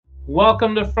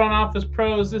Welcome to Front Office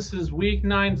Pros. This is week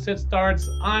 9 sit starts.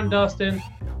 I'm Dustin.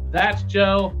 That's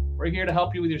Joe. We're here to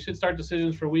help you with your sit start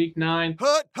decisions for week 9.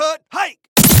 Hike!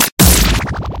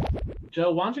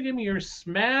 Joe, why don't you give me your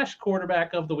smash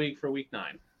quarterback of the week for week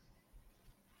 9?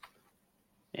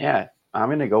 Yeah, I'm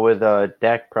going to go with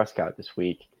Dak Prescott this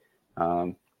week.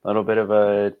 A little bit of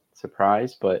a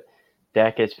surprise, but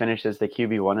Dak has finished as the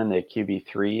QB1 and the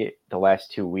QB3 the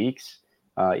last 2 weeks.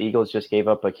 Eagles just gave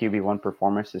up a QB1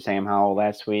 performance to Sam Howell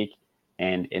last week.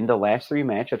 And in the last 3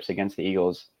 matchups against the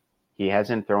Eagles, he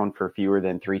hasn't thrown for fewer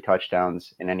than 3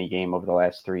 touchdowns in any game over the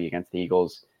last 3 against the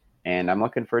Eagles. And I'm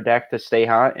looking for Dak to stay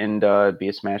hot and be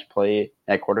a smash play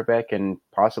at quarterback and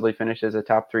possibly finish as a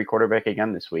top 3 quarterback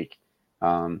again this week.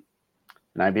 And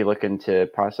I'd be looking to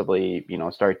possibly,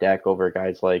 start Dak over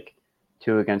guys like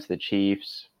Tua against the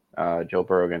Chiefs, Joe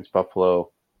Burrow against Buffalo,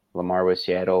 Lamar with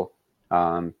Seattle.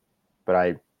 But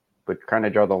I would kind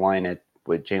of draw the line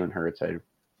with Jalen Hurts. I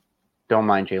don't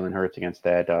mind Jalen Hurts against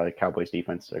that Cowboys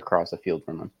defense across the field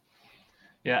from him.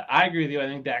 Yeah, I agree with you. I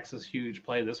think Dak's a huge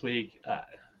play this week.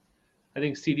 I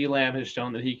think CeeDee Lamb has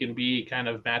shown that he can be kind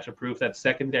of matchup proof. That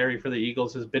secondary for the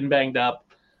Eagles has been banged up.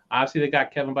 Obviously, they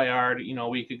got Kevin Byard, a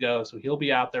week ago, so he'll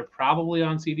be out there probably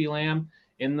on CeeDee Lamb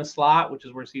in the slot, which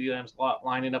is where CeeDee Lamb's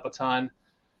lining up a ton.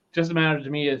 Just a matter to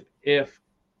me if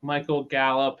Michael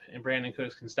Gallup and Brandon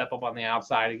Cooks can step up on the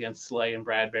outside against Slay and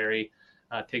Bradbury,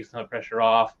 take some of the pressure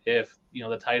off. If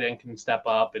the tight end can step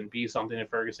up and be something, if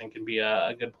Ferguson can be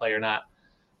a good play or not.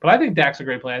 But I think Dak's a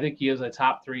great play. I think he is a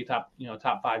top 5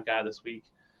 guy this week.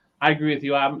 I agree with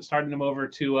you. I'm starting him over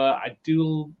to. I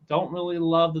don't really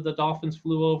love that the Dolphins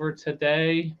flew over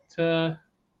today. They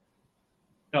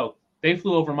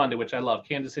flew over Monday, which I love.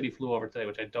 Kansas City flew over today,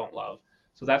 which I don't love.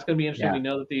 So that's going to be interesting. Yeah. We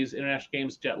know that these international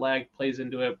games, jet lag plays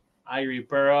into it. I agree.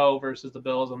 Burrow versus the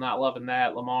Bills. I'm not loving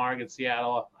that. Lamar against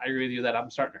Seattle. I agree with you that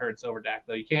I'm starting Hurts over Dak,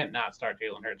 though. You can't not start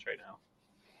Jalen Hurts right now.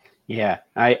 Yeah,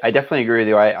 I definitely agree with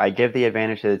you. I give the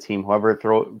advantage to the team. Whoever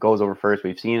goes over first.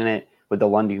 We've seen it with the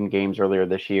London games earlier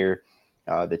this year.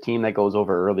 The team that goes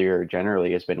over earlier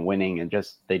generally has been winning, and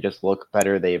they just look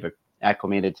better. They've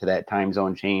acclimated to that time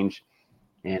zone change.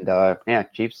 And,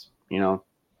 Chiefs,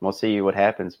 we'll see what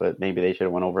happens, but maybe they should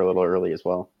have went over a little early as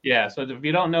well. Yeah, so if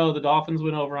you don't know, the Dolphins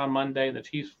went over on Monday. The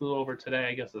Chiefs flew over today,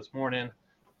 I guess this morning.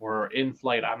 We're in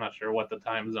flight. I'm not sure what the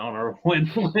time zone or when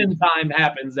time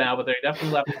happens now, but they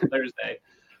definitely left on Thursday.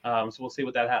 So we'll see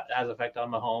what that has effect on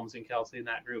Mahomes and Kelsey in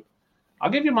that group. I'll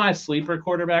give you my sleeper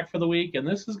quarterback for the week, and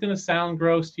this is going to sound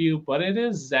gross to you, but it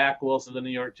is Zach Wilson, the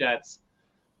New York Jets.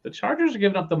 The Chargers are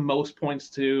giving up the most points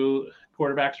to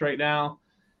quarterbacks right now.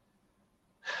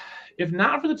 If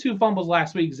not for the 2 fumbles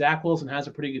last week, Zach Wilson has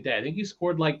a pretty good day. I think he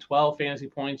scored like 12 fantasy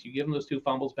points. You give him those 2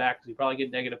 fumbles back because you probably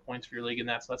get negative points for your league in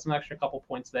that. So that's an extra couple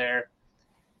points there.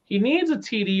 He needs a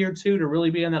TD or 2 to really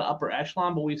be in that upper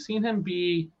echelon, but we've seen him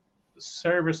be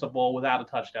serviceable without a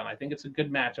touchdown. I think it's a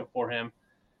good matchup for him.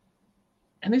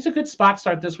 And he's a good spot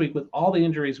start this week with all the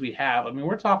injuries we have. I mean,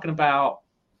 we're talking about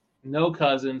no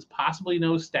Cousins, possibly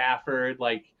no Stafford.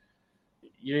 Like,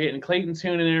 you're getting Clayton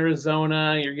Tune in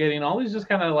Arizona. You're getting all these just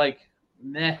kind of like,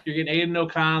 you're getting Aiden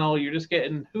O'Connell. You're just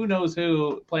getting who knows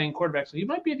who playing quarterback. So he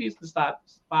might be a decent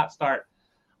spot start.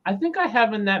 I think I have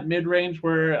him in that mid-range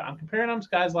where I'm comparing him to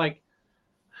guys like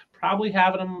probably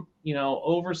having him,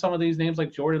 over some of these names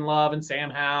like Jordan Love and Sam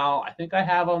Howell. I think I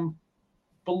have him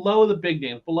below the big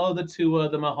names, below the Tua,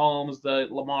 the Mahomes, the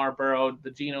Lamar Burrow,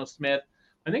 the Geno Smith.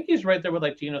 I think he's right there with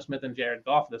like Geno Smith and Jared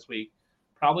Goff this week.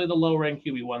 Probably the low-ranked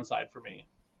QB1 side for me.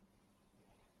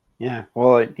 Yeah,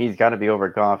 well, he's got to be over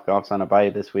Goff. Goff's on a bye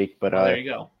this week, but there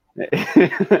you go.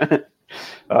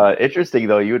 Interesting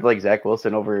though. You would like Zach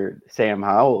Wilson over Sam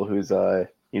Howell, who's been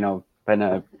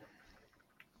a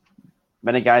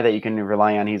guy that you can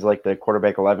rely on. He's like the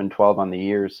quarterback 11, 12 on the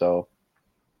year. So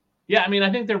yeah, I mean,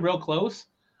 I think they're real close.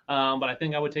 But I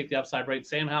think I would take the upside rate.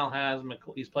 Sam Howell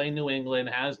he's playing New England,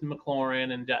 has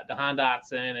McLaurin and Jahan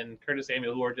Dotson and Curtis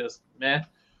Samuel, who are just meh.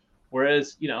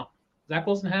 Whereas, Zach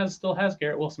Wilson still has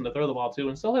Garrett Wilson to throw the ball to,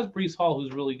 and still has Breece Hall,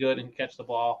 who's really good and can catch the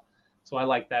ball. So I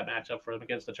like that matchup for him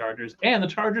against the Chargers. And the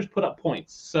Chargers put up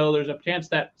points. So there's a chance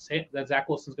that Zach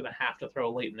Wilson's going to have to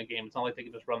throw late in the game. It's not like they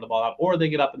can just run the ball out, or they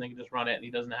get up and they can just run it, and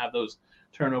he doesn't have those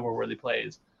turnover-worthy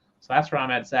plays. So that's where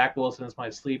I'm at. Zach Wilson is my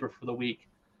sleeper for the week.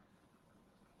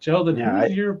 Joe,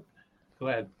 go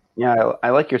ahead. Yeah, I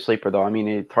like your sleeper, though. I mean,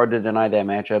 it's hard to deny that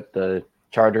matchup. The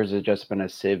Chargers have just been a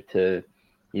sieve to,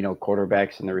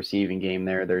 quarterbacks in the receiving game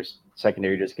there. Their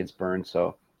secondary just gets burned.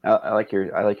 So I like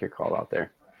your call out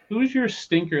there. Who's your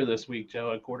stinker this week,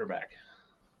 Joe, at quarterback?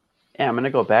 Yeah, I'm going to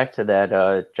go back to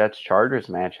that Jets-Chargers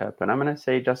matchup, and I'm going to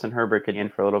say Justin Herbert again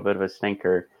for a little bit of a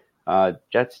stinker.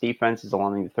 Jets defense is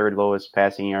allowing the third lowest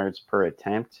passing yards per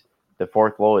attempt, the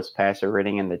fourth lowest passer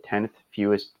rating, and the 10th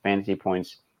fewest fantasy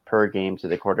points per game to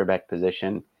the quarterback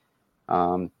position.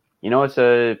 It's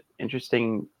a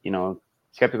interesting,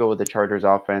 skeptical with the Chargers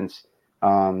offense.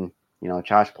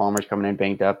 Josh Palmer's coming in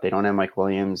banged up. They don't have Mike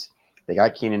Williams. They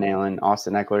got Keenan Allen.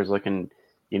 Austin Eckler's looking,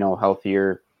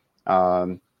 healthier.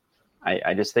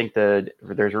 I just think that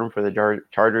there's room for the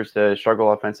Chargers to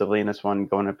struggle offensively in this one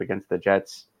going up against the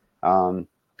Jets.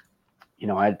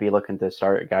 I'd be looking to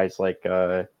start guys like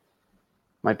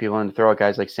might be willing to throw out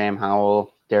guys like Sam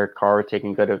Howell, Derek Carr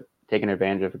taking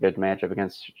advantage of a good matchup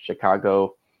against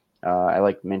Chicago. I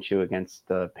like Minshew against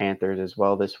the Panthers as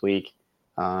well this week.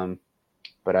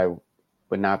 But I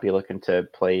would not be looking to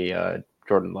play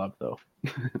Jordan Love though.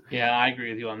 Yeah, I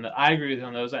agree with you on that. I agree with you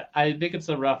on those. I think it's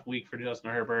a rough week for Justin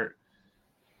Herbert.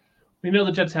 We know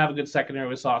the Jets have a good secondary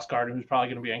with Sauce Gardner, who's probably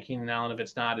going to be on Keenan Allen. If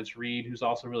it's not, it's Reed, who's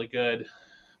also really good.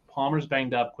 Palmer's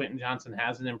banged up. Quentin Johnson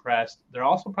hasn't impressed. They're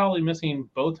also probably missing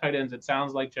both tight ends. It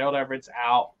sounds like Gerald Everett's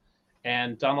out,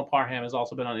 and Donald Parham has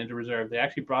also been on injured reserve. They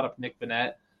actually brought up Nick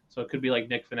Vannett, so it could be like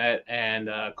Nick Vannett and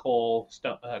Cold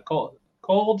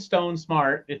Stone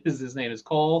Smart. His name is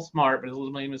Cole Smart, but his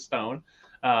name is Stone.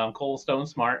 Cole Stone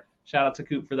Smart. Shout out to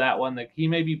Coop for that one. That he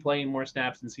may be playing more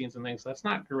snaps and seeing some things. So that's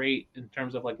not great in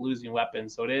terms of like losing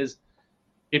weapons. So it is.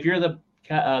 If you're the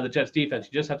Jets defense,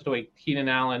 you just have to do Keenan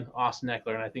Allen, Austin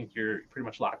Eckler, and I think you're pretty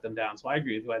much locked them down. So I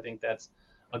agree with you. I think that's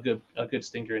a good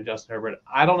stinker in Justin Herbert.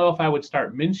 I don't know if I would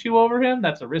start Minshew over him.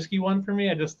 That's a risky one for me.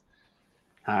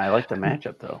 I like the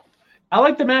matchup though. I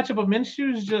like the matchup of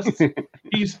Minshew. Is just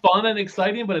he's fun and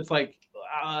exciting, but it's like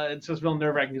it's just real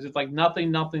nerve-wracking because it's like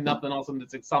nothing. All of a sudden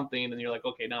it's like something, and you're like,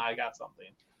 okay, now I got something.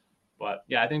 But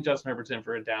yeah, I think Justin Herbert's in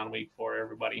for a down week for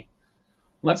everybody.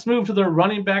 Let's move to the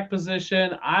running back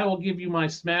position. I will give you my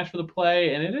smash for the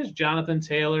play, and it is Jonathan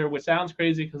Taylor, which sounds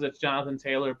crazy because it's Jonathan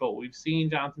Taylor, but we've seen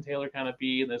Jonathan Taylor kind of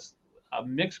be in this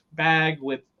mixed bag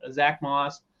with Zach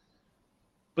Moss.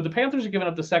 But the Panthers are giving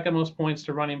up the second most points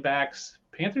to running backs.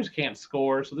 Panthers can't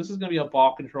score, so this is going to be a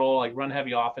ball control, like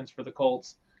run-heavy offense for the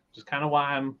Colts, which is kind of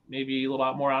why I'm maybe a little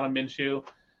bit more out of Minshew.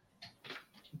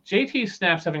 JT's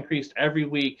snaps have increased every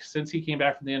week since he came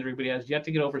back from the injury, but he has yet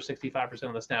to get over 65%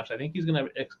 of the snaps. I think he's going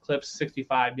to eclipse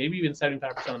 65, maybe even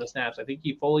 75% of the snaps. I think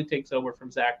he fully takes over from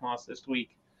Zach Moss this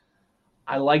week.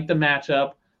 I like the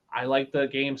matchup. I like the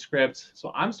game script.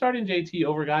 So I'm starting JT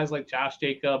over guys like Josh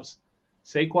Jacobs,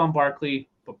 Saquon Barkley,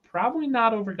 but probably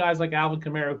not over guys like Alvin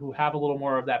Kamara who have a little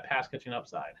more of that pass-catching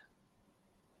upside.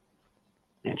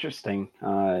 Interesting.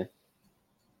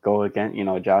 Go again,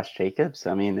 Josh Jacobs.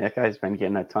 I mean, that guy's been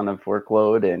getting a ton of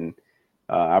workload and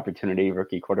opportunity.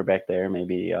 Rookie quarterback there,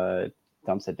 maybe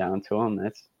dumps it down to him.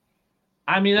 That's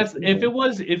if it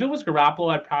was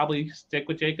Garoppolo, I'd probably stick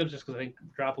with Jacobs just because I think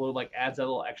Garoppolo adds that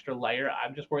little extra layer.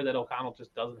 I'm just worried that O'Connell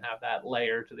just doesn't have that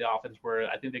layer to the offense where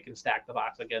I think they can stack the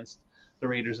box against the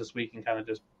Raiders this week and kind of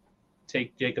just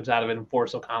take Jacobs out of it and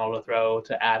force O'Connell to throw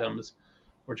to Adams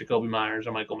or Jacoby Myers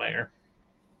or Michael Mayer.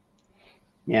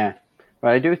 Yeah. But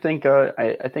I do think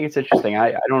I think it's interesting.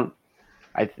 Jonathan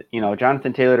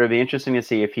Taylor, it'll be interesting to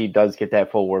see if he does get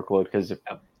that full workload because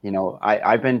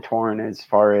I've been torn as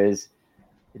far as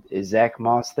is Zach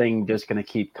Moss thing just going to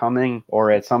keep coming,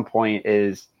 or at some point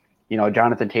is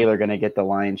Jonathan Taylor going to get the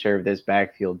lion's share of this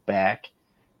backfield back?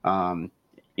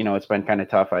 It's been kind of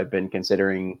tough. I've been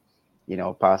considering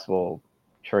possible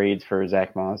trades for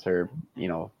Zach Moss, or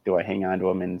do I hang on to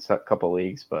him in a couple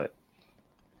leagues, but.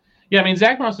 Yeah, I mean,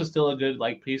 Zach Moss is still a good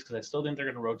piece because I still think they're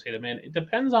going to rotate him in. It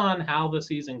depends on how the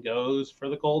season goes for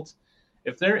the Colts.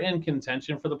 If they're in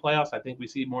contention for the playoffs, I think we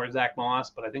see more Zach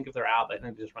Moss. But I think if they're out, I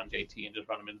think they just run JT and just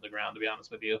run him into the ground, to be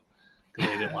honest with you, because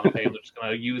they didn't want to pay him. They're just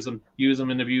going to use him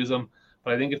and abuse him.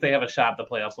 But I think if they have a shot, the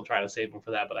playoffs will try to save him for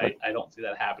that. But I don't see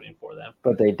that happening for them.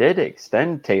 But they did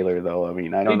extend Taylor, though. I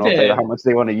mean, I don't know how much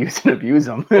they want to use and abuse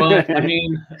him. Well, I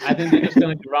mean, I think they're just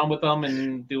going to run with them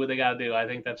and do what they got to do. I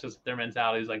think that's just their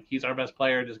mentality. Is like, he's our best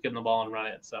player. Just give him the ball and run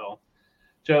it. So,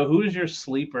 Joe, who is your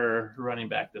sleeper running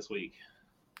back this week?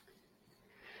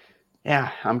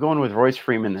 Yeah, I'm going with Royce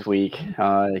Freeman this week.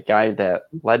 The guy that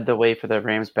led the way for the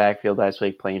Rams backfield last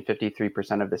week, playing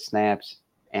 53% of the snaps,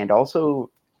 and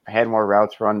also had more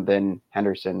routes run than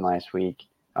Henderson last week.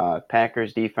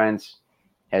 Packers defense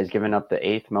has given up the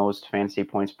 8th most fantasy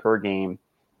points per game,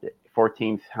 the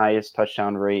 14th highest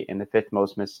touchdown rate, and the 5th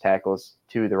most missed tackles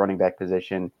to the running back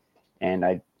position. And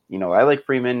I like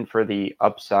Freeman for the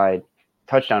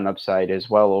touchdown upside as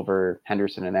well over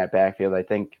Henderson in that backfield. I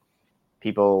think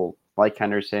people like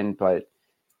Henderson, but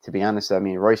to be honest, I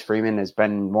mean, Royce Freeman has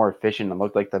been more efficient and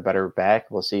looked like the better back.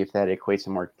 We'll see if that equates to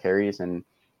more carries. And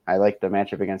I like the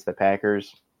matchup against the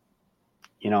Packers.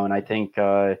 And I think,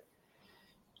 at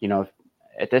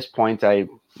this point, I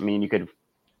mean,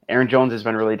 Aaron Jones has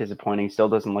been really disappointing, still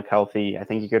doesn't look healthy. I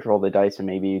think you could roll the dice and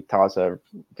maybe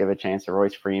give a chance to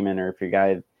Royce Freeman, or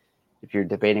if you're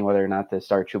debating whether or not to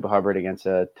start Chuba Hubbard against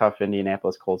a tough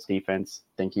Indianapolis Colts defense,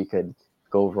 I think you could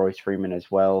go Royce Freeman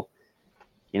as well.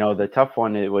 The tough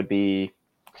one, it would be,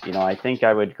 I think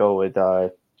I would go with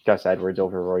Gus Edwards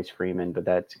over Royce Freeman, but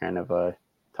that's kind of a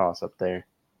toss up there.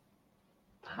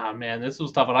 Oh, man, this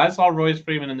was tough. When I saw Royce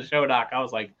Freeman in the show doc, I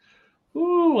was like,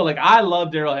 ooh, like I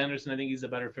love Darrell Henderson. I think he's a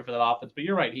better fit for that offense. But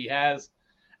you're right. He has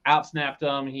outsnapped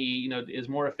him. He, is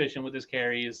more efficient with his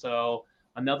carries. So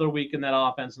another week in that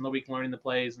offense, another week learning the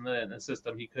plays and the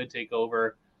system, he could take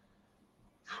over.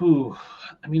 Whew.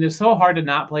 I mean, it's so hard to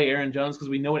not play Aaron Jones because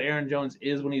we know what Aaron Jones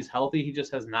is when he's healthy. He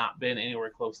just has not been anywhere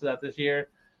close to that this year.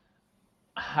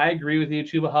 I agree with you.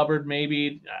 Chuba Hubbard,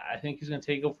 maybe. I think he's going to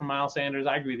take over from Miles Sanders.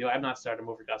 I agree with you. I'm not starting him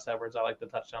over Gus Edwards. I like the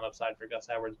touchdown upside for Gus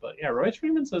Edwards. But, yeah, Royce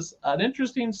Freeman's an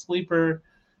interesting sleeper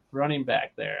running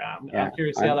back there. I'm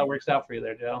curious to see how that works out for you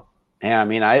there, Joe. Yeah, I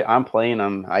mean, I'm playing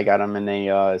him. I got him in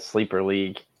a sleeper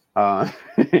league.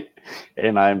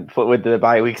 And I'm with the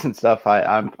bye weeks and stuff.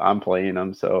 I'm playing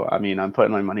them, so I mean I'm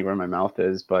putting my money where my mouth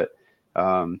is. But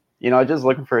just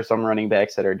looking for some running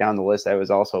backs that are down the list. That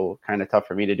was also kind of tough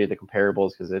for me to do the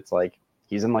comparables because it's like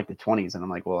he's in like the 20s, and I'm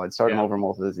like, well, I'd start him over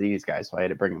most of these guys, so I had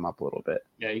to bring him up a little bit.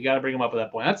 Yeah, you got to bring him up at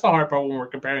that point. That's the hard part when we're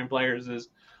comparing players is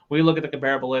we look at the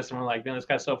comparable list and we're like, man, this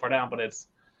guy's so far down. But it's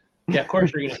of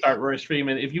course you're going to start Royce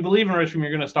Freeman. If you believe in Royce Freeman,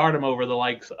 you're going to start him over the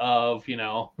likes of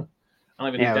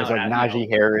it was like Najee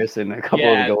Harris and a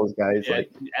couple of those guys,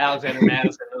 like Alexander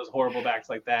Madison, those horrible backs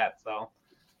like that. So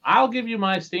I'll give you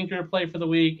my stinker play for the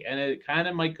week, and it kind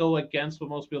of might go against what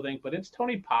most people think, but it's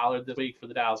Tony Pollard this week for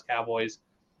the Dallas Cowboys.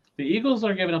 The Eagles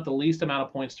are giving up the least amount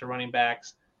of points to running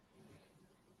backs.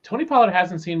 Tony Pollard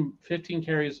hasn't seen 15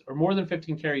 carries or more than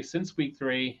 15 carries since week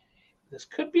 3. This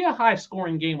could be a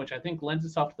high-scoring game, which I think lends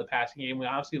itself to the passing game. We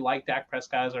obviously like Dak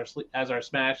Prescott as our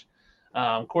smash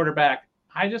quarterback.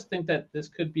 I just think that this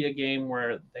could be a game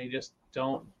where they just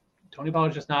don't. Tony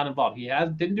Pollard's just not involved. He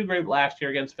didn't do great last year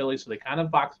against Philly, so they kind of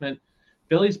box him in.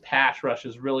 Philly's pass rush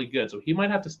is really good, so he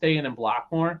might have to stay in and block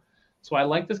more. So I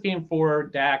like this game for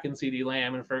Dak and CeeDee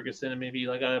Lamb and Ferguson and maybe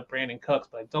like a Brandon Cooks,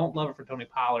 but I don't love it for Tony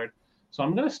Pollard. So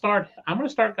I'm going to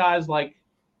start guys like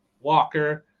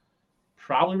Walker,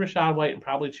 probably Rachaad White, and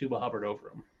probably Chuba Hubbard over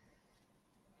him.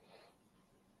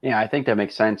 Yeah, I think that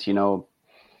makes sense.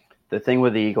 The thing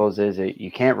with the Eagles is that you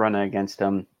can't run against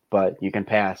them, but you can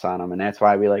pass on them, and that's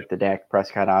why we like the Dak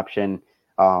Prescott option.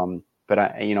 But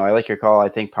I like your call. I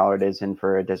think Pollard is in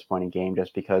for a disappointing game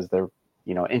just because the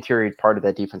interior part of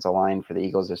that defensive line for the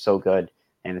Eagles is so good,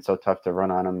 and it's so tough to run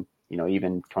on them.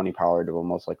 Even Tony Pollard will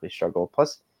most likely struggle.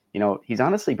 Plus, he's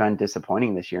honestly been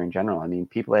disappointing this year in general. I mean,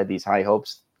 people had these high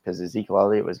hopes because Ezekiel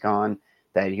Elliott was gone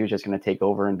that he was just going to take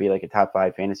over and be like a top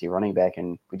 5 fantasy running back,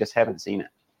 and we just haven't seen it.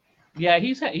 Yeah,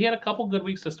 he had a couple good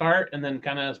weeks to start and then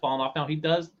kind of has fallen off. Now he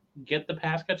does get the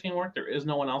pass catching work. There is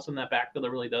no one else in that backfield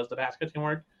that really does the pass catching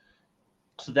work.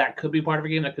 So that could be part of a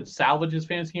game that could salvage his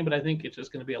fantasy game, but I think it's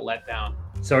just going to be a letdown.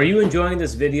 So are you enjoying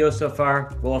this video so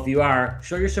far? Well, if you are,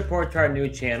 show your support to our new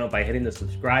channel by hitting the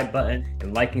subscribe button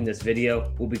and liking this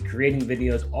video. We'll be creating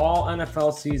videos all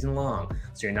NFL season long,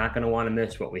 so you're not going to want to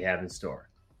miss what we have in store.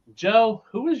 Joe,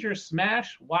 who is your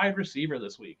smash wide receiver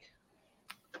this week?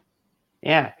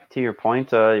 Yeah, to your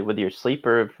point, with your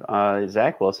sleeper,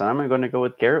 Zach Wilson, I'm going to go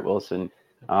with Garrett Wilson.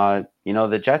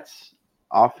 The Jets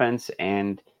offense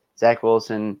and Zach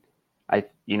Wilson,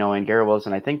 and Garrett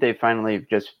Wilson, I think they finally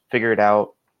just figured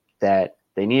out that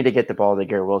they need to get the ball to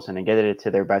Garrett Wilson and get it to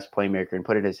their best playmaker and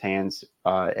put it in his hands,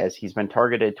 as he's been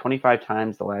targeted 25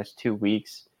 times the last 2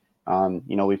 weeks.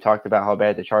 We've talked about how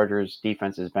bad the Chargers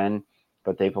defense has been,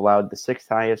 but they've allowed the 6th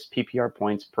highest PPR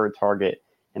points per target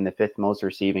and the 5th most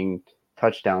receiving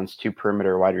touchdowns to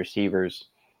perimeter wide receivers.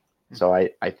 So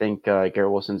I think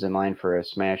Garrett Wilson's in line for a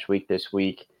smash week this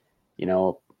week.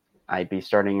 I'd be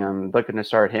looking to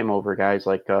start him over guys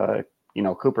like,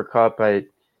 Cooper Kupp.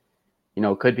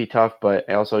 Could be tough, but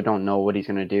I also don't know what he's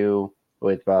going to do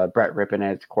with Brett Rippon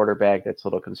as quarterback. That's a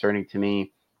little concerning to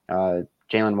me.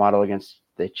 Jalen Waddle against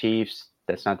the Chiefs,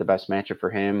 that's not the best matchup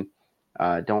for him.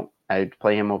 I'd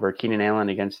play him over Keenan Allen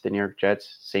against the New York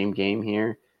Jets. Same game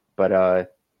here,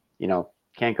 but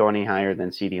can't go any higher than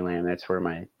CeeDee Lamb. That's where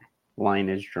my line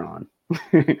is drawn.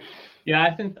 Yeah,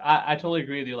 I think I totally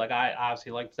agree with you. Like, I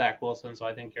obviously like Zach Wilson, so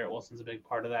I think Garrett Wilson's a big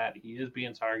part of that. He is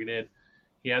being targeted.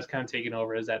 He has kind of taken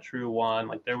over as that true one.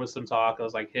 Like, there was some talk. It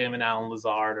was like him and Allen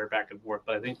Lazard are back and forth.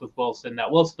 But I think with Wilson,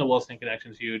 that Wilson to Wilson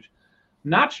connection is huge.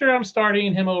 Not sure I'm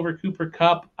starting him over Cooper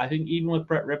Kupp. I think even with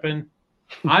Brett Rippon,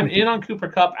 I'm in on Cooper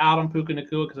Kupp, out on Puka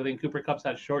Nacua because I think Cooper Kupp's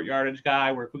that short yardage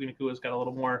guy where Puka Nacua's got a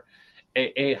little more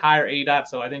a higher ADOT.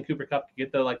 So I think Cooper Kupp can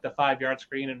get the 5-yard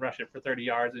screen and rush it for 30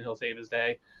 yards and he'll save his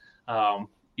day.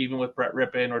 Even with Brett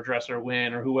Rippon or Dresser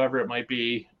Wynn or whoever it might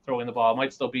be throwing the ball, it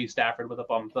might still be Stafford with a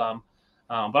bum thumb.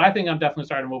 But I think I'm definitely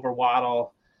starting him over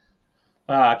Waddle,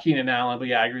 Keenan Allen. But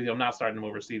yeah, I agree with you. I'm not starting him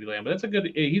over CeeDee Lamb. But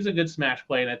he's a good smash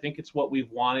play, and I think it's what we've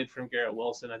wanted from Garrett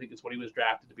Wilson. I think it's what he was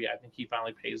drafted to be. I think he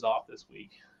finally pays off this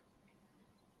week.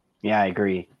 Yeah, I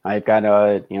agree. I've got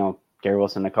Garrett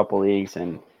Wilson in a couple leagues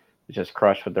and just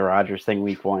crushed with the Rodgers thing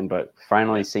week 1, but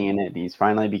finally seeing it. He's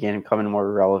finally beginning becoming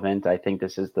more relevant. I think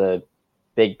this is the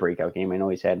big breakout game. I know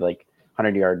he's had like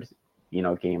 100 yards,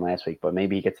 game last week, but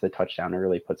maybe he gets the touchdown and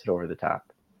really puts it over the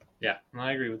top. Yeah,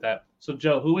 I agree with that. So,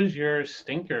 Joe, who is your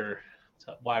stinker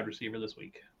wide receiver this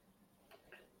week?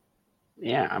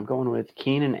 Yeah, I'm going with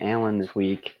Keenan Allen this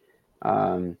week.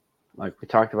 Like we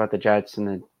talked about the Jets and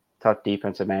the tough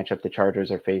defensive matchup the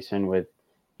Chargers are facing with,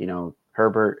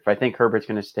 Herbert. If I think Herbert's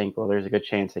going to stink, well, there's a good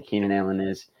chance that Keenan Allen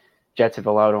is. Jets have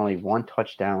allowed only 1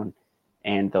 touchdown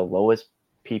and the lowest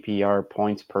PPR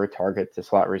points per target to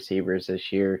slot receivers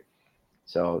this year.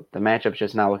 So the matchup's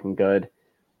just not looking good.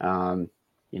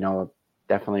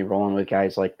 Definitely rolling with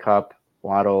guys like Kupp,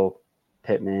 Waddle,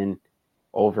 Pittman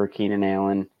over Keenan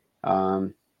Allen.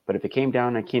 But if it came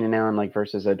down to Keenan Allen like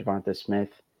versus a Devonta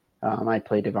Smith, I'd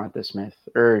play Devonta Smith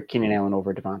or Keenan Allen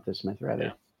over Devonta Smith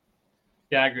rather.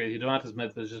 Yeah, I agree with you. Devonta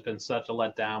Smith has just been such a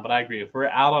letdown, but I agree. If we're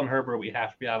out on Herbert, we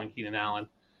have to be out on Keenan Allen.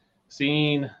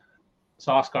 Seeing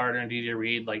Sauce Gardner and DJ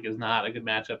Reed is not a good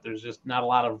matchup. There's just not a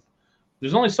lot of –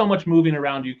 there's only so much moving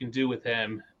around you can do with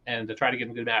him, and to try to get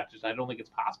him good matches, I don't think it's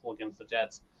possible against the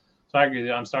Jets. So I agree with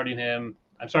you. I'm starting him.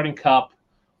 I'm starting Kupp,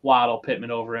 Waddle,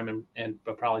 Pittman over him,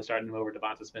 but probably starting him over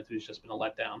Devonta Smith, who's just been a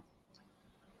letdown.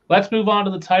 Let's move on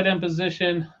to the tight end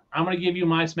position. I'm going to give you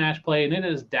my smash play, and it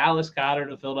is Dallas Goedert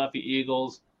of the Philadelphia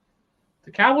Eagles.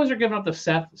 The Cowboys are giving up the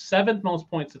 7th most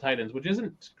points to tight ends, which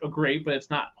isn't great, but it's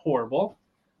not horrible.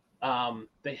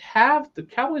 The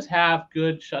Cowboys have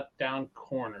good shutdown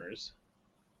corners,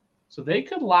 so they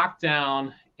could lock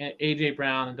down A.J.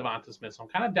 Brown and Devonta Smith. So I'm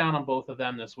kind of down on both of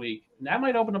them this week, and that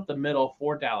might open up the middle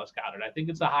for Dallas Goedert. I think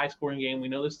it's a high-scoring game. We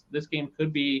know this game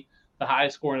could be the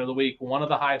highest scoring of the week, one of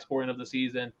the highest scoring of the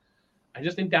season. I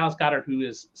just think Dallas Goedert, who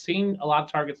has seen a lot of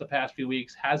targets the past few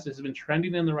weeks, has been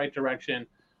trending in the right direction.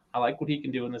 I like what he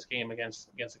can do in this game against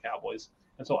the Cowboys.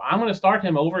 And so I'm going to start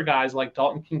him over guys like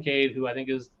Dalton Kincaid, who I think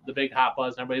is the big hot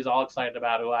buzz and everybody's all excited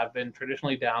about, who I've been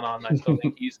traditionally down on. I still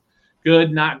think he's good,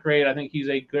 not great. I think he's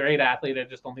a great athlete. I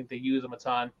just don't think they use him a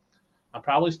ton. I'm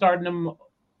probably starting him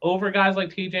over guys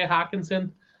like TJ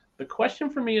Hawkinson. The question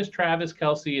for me is Travis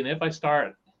Kelce, and if I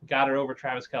start Goedert over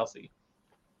Travis Kelce,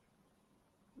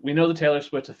 we know the Taylor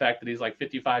Swift effect that he's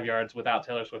 55 yards without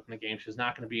Taylor Swift in the game. She's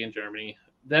not going to be in Germany.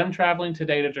 Them traveling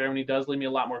today to Germany does leave me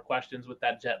a lot more questions with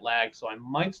that jet lag. So I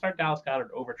might start Dallas Goedert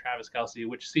over Travis Kelce,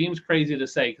 which seems crazy to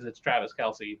say because it's Travis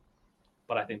Kelce,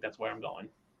 but I think that's where I'm going.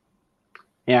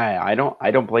 Yeah,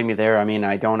 I don't blame you there. I mean,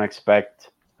 I don't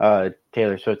expect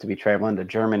Taylor Swift to be traveling to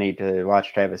Germany to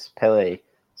watch Travis play.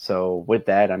 So with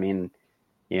that, I mean,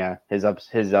 yeah, his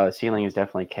ceiling is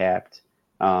definitely capped.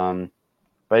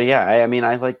 But yeah,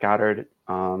 I like Goedert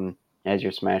as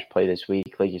your smash play this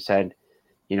week. Like you said,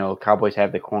 Cowboys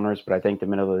have the corners, but I think the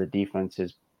middle of the defense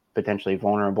is potentially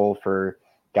vulnerable for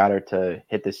Goedert to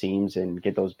hit the seams and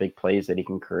get those big plays that he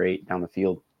can create down the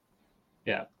field.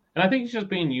 Yeah, and I think he's just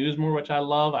being used more, which I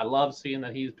love. I love seeing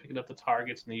that he's picking up the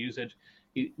targets and the usage.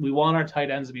 We want our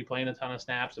tight ends to be playing a ton of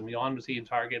snaps, and we want him to see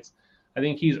targets. I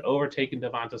think he's overtaken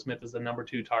Devonta Smith as the number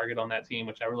 2 target on that team,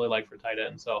 which I really like for tight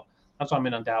end. So that's why I'm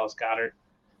in on Dallas Goedert.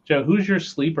 Joe, who's your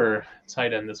sleeper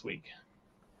tight end this week?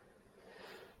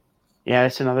 Yeah,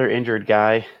 it's another injured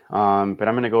guy, but I'm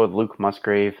going to go with Luke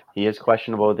Musgrave. He is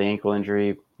questionable with the ankle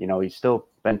injury. He's still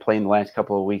been playing the last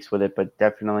couple of weeks with it, but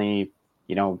definitely,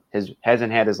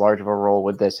 hasn't had as large of a role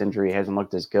with this injury, hasn't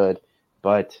looked as good.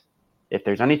 But if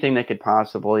there's anything that could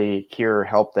possibly cure or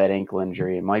help that ankle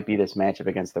injury, it might be this matchup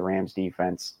against the Rams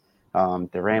defense. The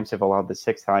Rams have allowed the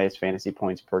 6th highest fantasy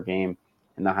points per game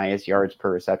and the highest yards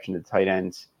per reception to tight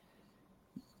ends.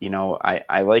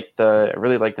 I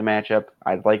really like the matchup.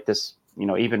 I'd like this,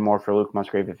 even more for Luke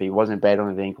Musgrave if he wasn't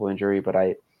battling the ankle injury. But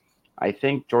I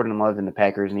think Jordan Love and the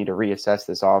Packers need to reassess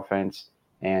this offense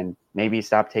and maybe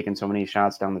stop taking so many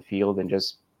shots down the field, and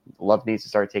just Love needs to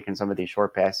start taking some of these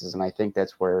short passes. And I think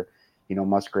that's where,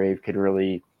 Musgrave could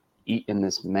really eat in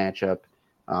this matchup.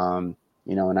 And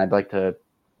I'd like to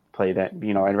play that,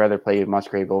 I'd rather play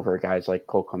Musgrave over guys like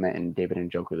Cole Kmet and David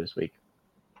Njoku this week.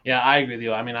 Yeah, I agree with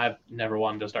you. I mean, I've never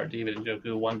wanted to start David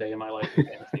Njoku one day in my life in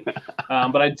fantasy.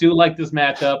 But I do like this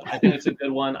matchup. I think it's a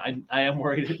good one. I am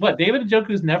worried. But David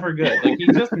Njoku's never good. Like, he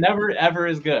just never, ever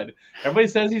is good. Everybody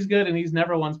says he's good, and he's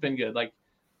never once been good. Like,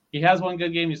 he has one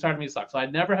good game. You start him, he sucks. So I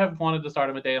never have wanted to start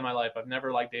him a day in my life. I've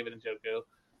never liked David Njoku.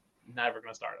 Never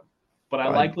going to start him. But I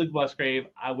like Luke Musgrave.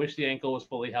 I wish the ankle was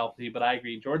fully healthy, but I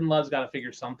agree. Jordan Love's got to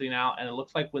figure something out, and it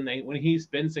looks like when he's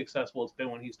been successful, it's been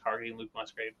when he's targeting Luke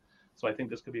Musgrave. So I think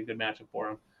this could be a good matchup for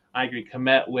him. I agree.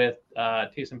 Komet with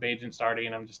Taysom Bagent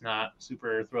starting. I'm just not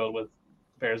super thrilled with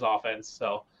Bears offense.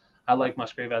 So I like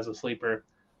Musgrave as a sleeper.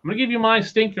 I'm going to give you my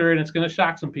stinker, and it's going to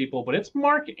shock some people, but it's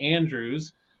Mark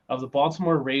Andrews of the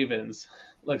Baltimore Ravens.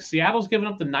 Like, Seattle's given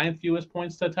up the 9th fewest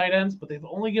points to tight ends, but they've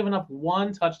only given up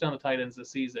 1 touchdown to tight ends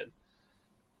this season.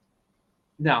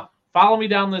 Now, follow me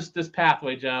down this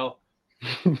pathway, Joe.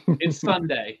 It's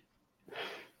Sunday.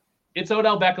 It's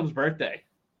Odell Beckham's birthday.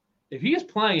 If he is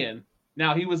playing,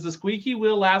 now he was the squeaky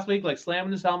wheel last week, like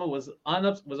slamming his helmet, was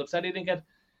upset he didn't get.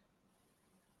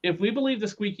 If we believe the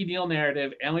squeaky Neal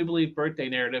narrative and we believe birthday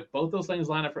narrative, both those things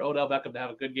line up for Odell Beckham to have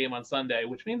a good game on Sunday,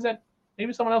 which means that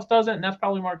maybe someone else doesn't, and that's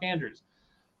probably Mark Andrews.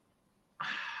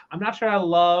 I'm not sure I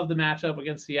love the matchup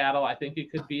against Seattle. I think it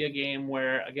could be a game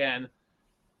where, again,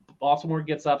 Baltimore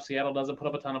gets up, Seattle doesn't put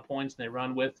up a ton of points, and they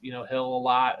run with, Hill a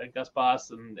lot, and Gus Bus,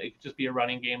 and it could just be a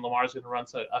running game. Lamar's going to run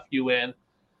a few in.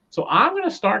 So I'm going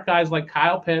to start guys like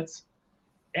Kyle Pitts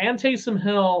and Taysom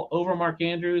Hill over Mark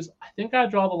Andrews. I think I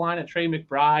draw the line at Trey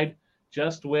McBride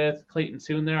just with Clayton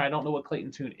Tune there. I don't know what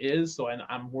Clayton Tune is, so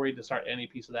I'm worried to start any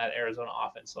piece of that Arizona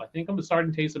offense. So I think I'm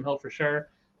starting Taysom Hill for sure.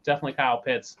 Definitely Kyle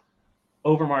Pitts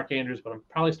over Mark Andrews, but I'm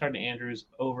probably starting Andrews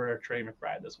over Trey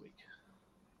McBride this week.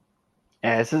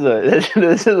 Yeah, this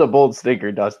is a bold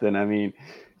stinker, Dustin. I mean,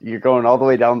 you're going all the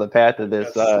way down the path of this,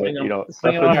 stuff with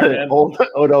the old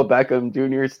Odell Beckham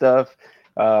Jr. stuff.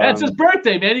 That's his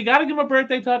birthday, man. You got to give him a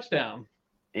birthday touchdown.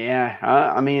 Yeah,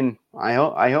 I mean, I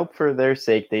hope for their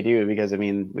sake they do, because I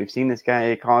mean, we've seen this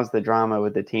guy cause the drama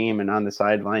with the team and on the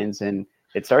sidelines, and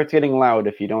it starts getting loud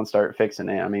if you don't start fixing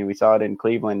it. I mean, we saw it in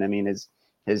Cleveland. I mean,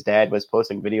 his dad was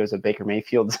posting videos of Baker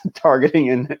Mayfield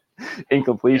targeting and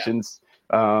incompletions.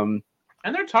 Yeah.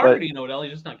 And they're targeting Odell.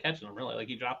 He's just not catching them, really. Like,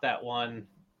 he dropped the one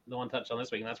touchdown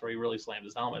this week, and that's where he really slammed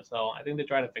his helmet. So I think they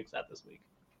try to fix that this week.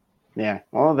 Yeah.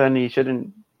 Well, then he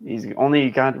shouldn't. He's only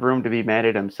got room to be mad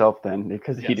at himself then,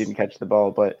 because he didn't catch the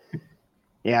ball. But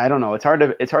yeah, I don't know. It's hard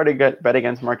to bet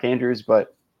against Mark Andrews,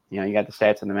 but you got the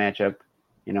stats in the matchup.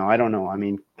 I don't know. I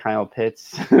mean, Kyle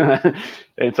Pitts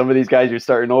and some of these guys you're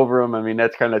starting over him. I mean,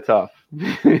 that's kind of tough.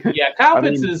 Yeah, Kyle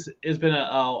Pitts has been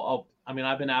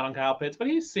I've been out on Kyle Pitts, but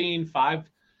he's seen five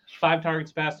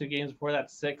targets past 2 games. Before that,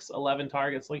 11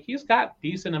 targets. Like, he's got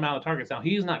decent amount of targets. Now,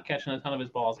 he's not catching a ton of his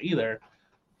balls either,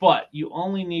 but you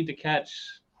only need to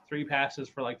catch 3 passes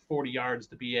for like 40 yards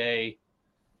to be a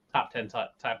top 10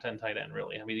 tight end,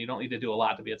 really. I mean, you don't need to do a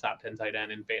lot to be a top 10 tight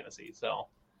end in fantasy. So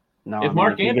if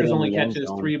Mark Andrews only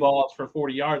catches 3 balls for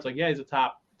 40 yards, like, yeah, he's a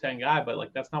top 10 guy, but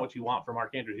like, that's not what you want for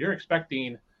Mark Andrews. You're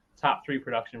expecting top 3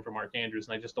 production for Mark Andrews,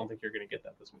 and I just don't think you're going to get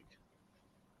that this week.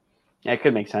 Yeah, it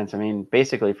could make sense. I mean,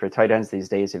 basically for tight ends these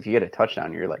days, if you get a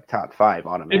touchdown, you're like top 5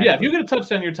 automatically. Yeah, if you get a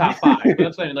touchdown, you're top 5. But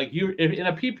that's saying, like, if in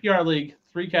a PPR league,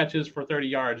 3 catches for 30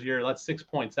 yards, that's 6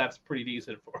 points. That's pretty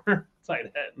decent for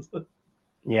tight ends.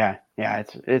 Yeah,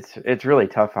 it's really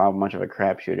tough how much of a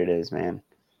crapshoot it is, man.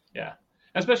 Yeah,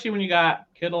 especially when you got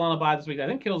Kittle on a bye this week. I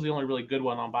think Kittle's the only really good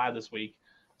one on bye this week.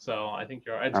 So I think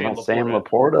you're. I'd say Sam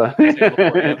Laporta.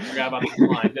 Yep, forgot about the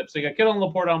line. Yep, so you got Kittle and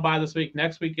Laporta on bye this week.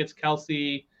 Next week it's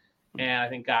Kelsey and I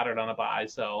think Goddard on a bye.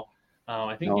 So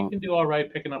I think you can do all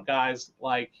right picking up guys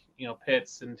like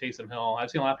Pitts and Taysom Hill. I've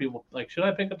seen a lot of people like, should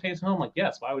I pick up Taysom Hill? I'm like,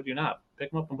 yes. Why would you not?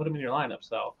 Pick him up and put him in your lineup.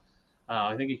 So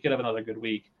I think you could have another good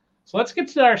week. So let's get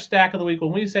to our stack of the week.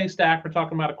 When we say stack, we're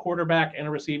talking about a quarterback and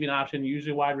a receiving option,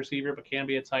 usually wide receiver, but can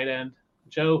be a tight end.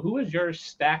 Joe, who is your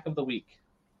stack of the week?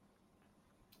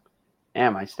 Yeah,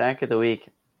 my stack of the week,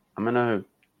 I'm going to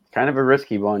kind of a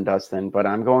risky one, Dustin, but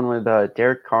I'm going with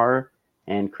Derek Carr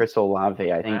and Chris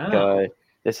Olave. I think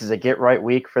this is a get-right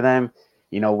week for them.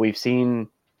 We've seen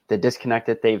the disconnect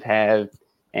that they've had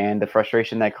and the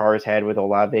frustration that Carr has had with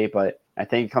Olave, but I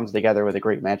think it comes together with a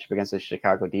great matchup against the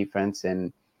Chicago defense,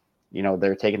 and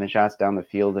they're taking the shots down the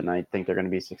field, and I think they're going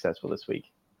to be successful this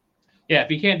week. Yeah, if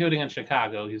he can't do it against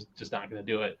Chicago, he's just not going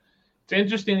to do it. It's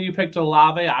interesting that you picked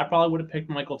Olave. I probably would have picked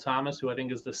Michael Thomas, who I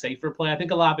think is the safer play. I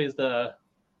think Olave is the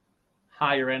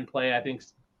higher-end play. I think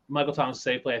Michael Thomas is a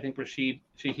safe play. I think Rashid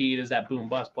Shaheed is that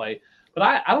boom-bust play. But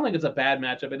I don't think it's a bad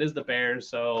matchup. It is the Bears,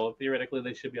 so theoretically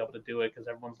they should be able to do it because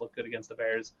everyone's looked good against the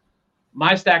Bears.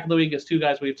 My stack of the week is two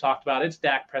guys we've talked about. It's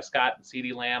Dak Prescott and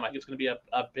CeeDee Lamb. I think it's going to be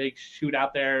a big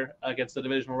shootout there against the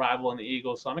divisional rival in the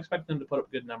Eagles. So I'm expecting them to put up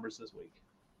good numbers this week.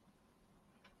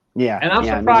 Yeah. And I'm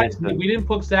surprised we didn't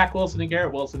put Zach Wilson and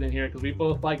Garrett Wilson in here because we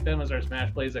both like them as our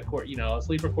smash plays at court, a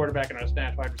sleeper quarterback and our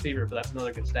smash wide receiver, but that's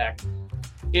another good stack.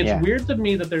 It's weird to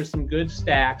me that there's some good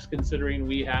stacks considering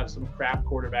we have some crap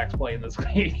quarterbacks playing this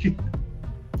week.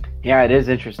 Yeah, it is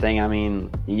interesting. I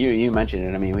mean, you mentioned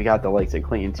it. I mean, we got the likes of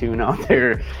Clayton Tune out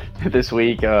there this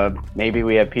week. Maybe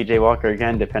we have PJ Walker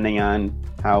again, depending on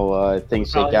how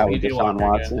things shake out with Deshaun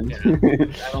Watson. Yeah.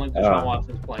 I don't think Deshaun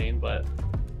Watson's playing, but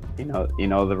you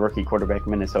know the rookie quarterback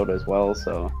Minnesota as well.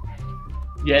 So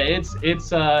yeah,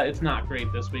 it's not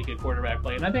great this week at quarterback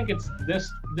play, and I think it's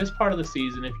this part of the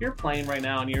season. If you're playing right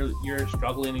now and you're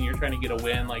struggling and you're trying to get a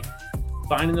win, like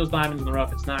finding those diamonds in the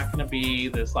rough, it's not going to be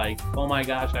this like, oh my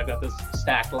gosh, I've got this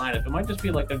stacked lineup. It might just be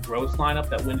like a gross lineup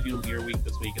that wins you your week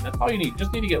this week, and that's all you need. You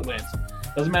just need to get wins.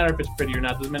 Doesn't matter if it's pretty or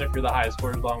not. Doesn't matter if you're the highest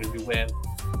scorer as long as you win.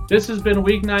 This has been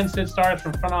Week 9 Sit Starts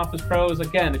from Front Office Pros.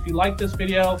 Again, if you like this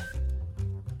video,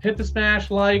 hit the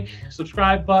smash like,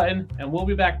 subscribe button, and we'll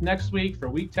be back next week for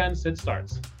Week 10 Sit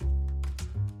Starts.